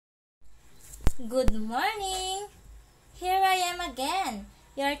Good morning! Here I am again,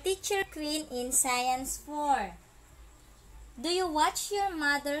 your teacher queen in Science 4. Do you watch your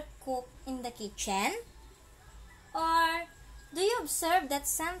mother cook in the kitchen? Or do you observe that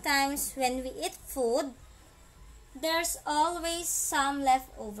sometimes when we eat food, there's always some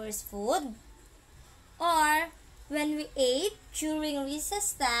leftovers food? Or when we ate during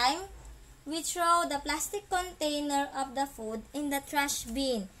recess time, we throw the plastic container of the food in the trash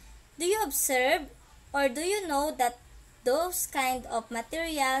bin. Do you observe or do you know that those kind of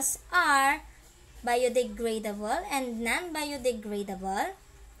materials are biodegradable and non-biodegradable?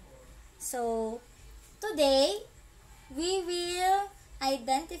 So, today, we will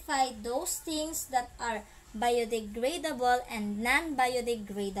identify those things that are biodegradable and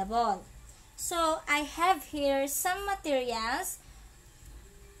non-biodegradable. So, I have here some materials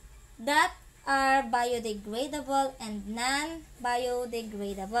that are biodegradable and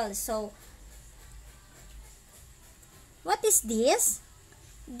non-biodegradable. So, what is this?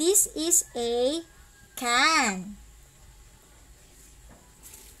 This is a can,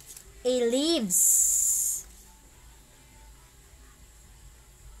 a leaves,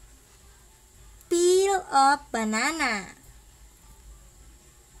 peel of banana,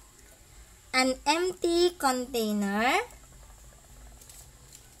 an empty container,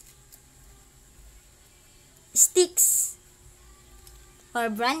 sticks or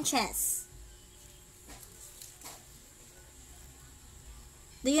branches.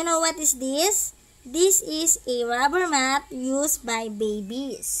 Do you know what is this? This is a rubber mat used by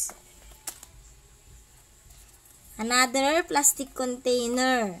babies. Another plastic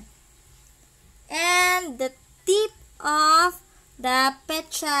container. And the tip of the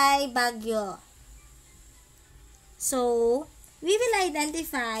Pechay Bagyo. So, we will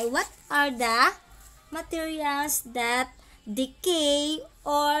identify what are the materials that decay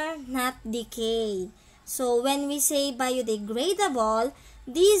or not decay. So, when we say biodegradable,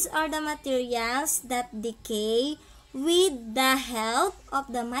 these are the materials that decay with the help of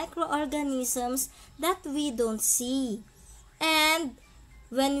the microorganisms that we don't see. And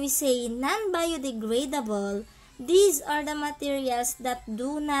when we say non-biodegradable, these are the materials that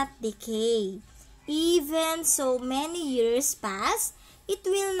do not decay. Even so many years pass, it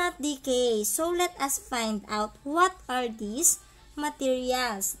will not decay. So let us find out what are these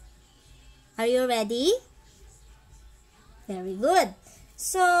materials. Are you ready? Very good.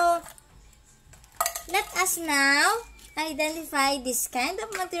 So, let us now identify this kind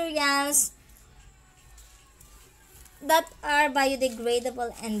of materials that are biodegradable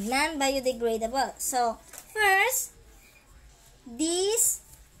and non-biodegradable. So, first, this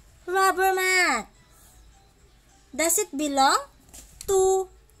rubber mat. Does it belong to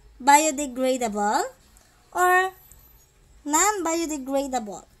biodegradable or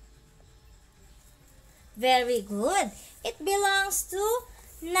non-biodegradable? Very good. It belongs to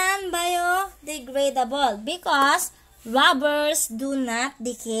non-biodegradable because rubbers do not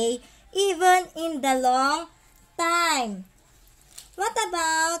decay even in the long time. What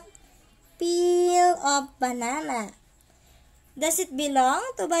about peel of banana? Does it belong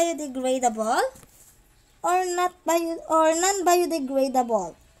to biodegradable or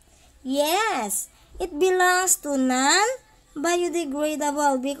non-biodegradable? Yes, it belongs to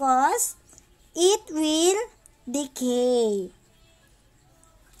non-biodegradable because it will decay.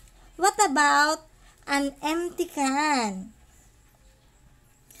 What about an empty can?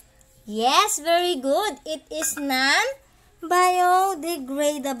 Yes, very good. It is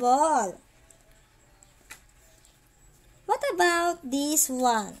non-biodegradable. What about this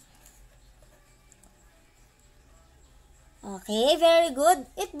one? Okay, very good.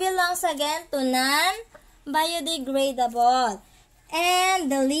 It belongs again to non-biodegradable.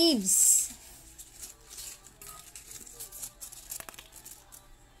 And the leaves.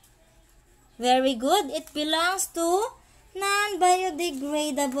 Very good. It belongs to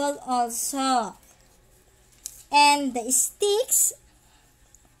non-biodegradable also. And the sticks.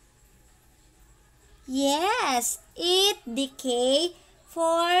 Yes, it decay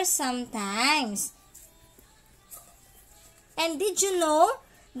for some times. And did you know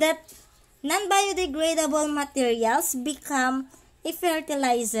that non-biodegradable materials become a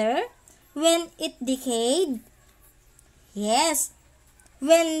fertilizer when it decayed? Yes.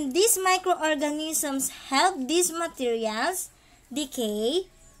 When these microorganisms help these materials decay,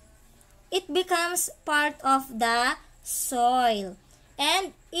 it becomes part of the soil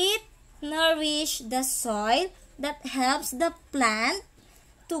and it nourishes the soil that helps the plant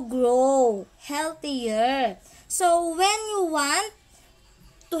to grow healthier. So when you want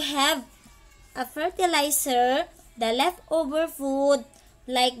to have a fertilizer, the leftover food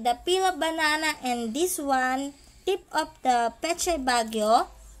like the peel of banana and this one, tip of the Peche Baguio,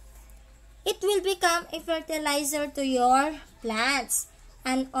 it will become a fertilizer to your plants,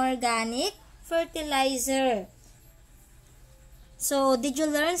 an organic fertilizer. So, did you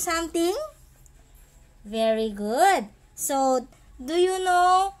learn something? Very good. So, do you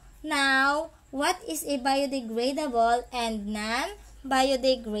know now what is a biodegradable and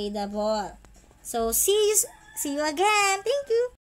non-biodegradable? So, see you again. Thank you.